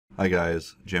Hi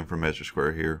guys, Jim from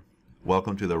MeasureSquare here.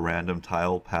 Welcome to the Random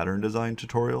Tile Pattern Design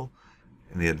tutorial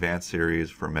in the Advanced Series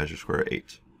for MeasureSquare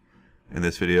 8. In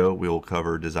this video, we will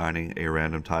cover designing a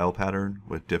random tile pattern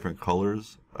with different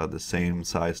colors of the same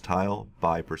size tile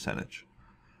by percentage.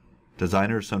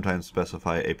 Designers sometimes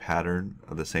specify a pattern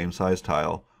of the same size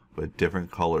tile with different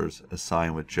colors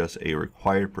assigned with just a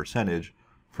required percentage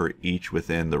for each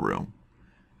within the room.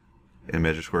 In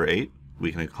MeasureSquare 8,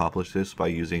 we can accomplish this by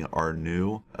using our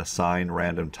new Assign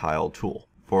Random Tile tool.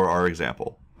 For our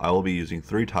example, I will be using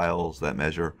 3 tiles that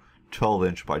measure 12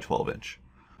 inch by 12 inch.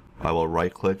 I will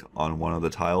right-click on one of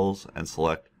the tiles and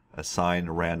select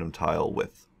Assign Random Tile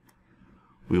Width.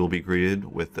 We will be greeted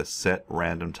with the Set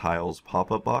Random Tiles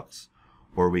pop-up box,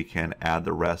 where we can add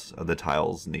the rest of the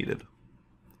tiles needed.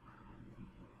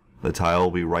 The tile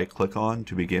we right-click on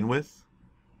to begin with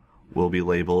will be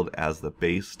labeled as the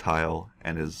base tile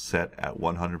and is set at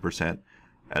 100%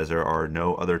 as there are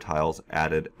no other tiles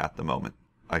added at the moment.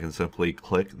 I can simply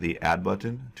click the Add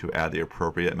button to add the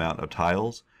appropriate amount of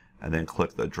tiles and then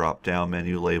click the drop-down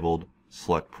menu labeled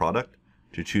Select Product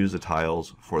to choose the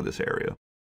tiles for this area.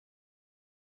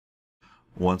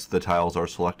 Once the tiles are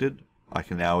selected, I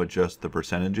can now adjust the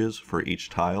percentages for each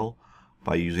tile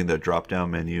by using the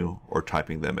drop-down menu or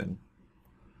typing them in.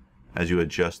 As you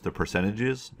adjust the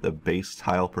percentages, the base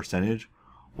tile percentage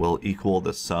will equal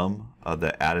the sum of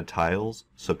the added tiles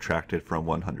subtracted from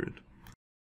 100.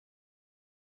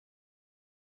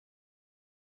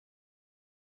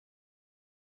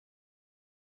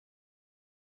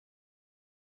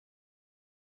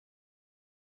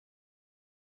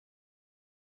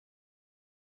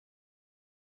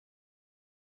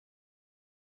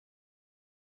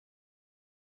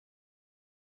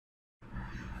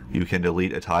 You can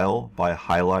delete a tile by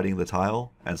highlighting the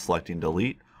tile and selecting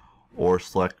Delete, or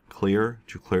select Clear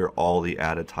to clear all the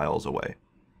added tiles away.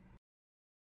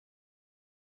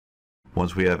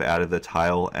 Once we have added the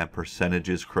tile and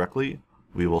percentages correctly,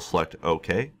 we will select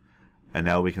OK, and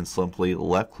now we can simply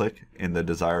left-click in the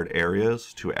desired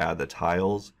areas to add the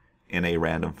tiles in a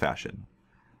random fashion.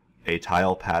 A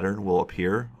tile pattern will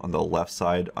appear on the left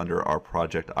side under our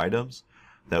project items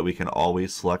that we can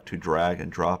always select to drag and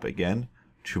drop again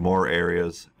to more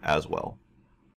areas as well.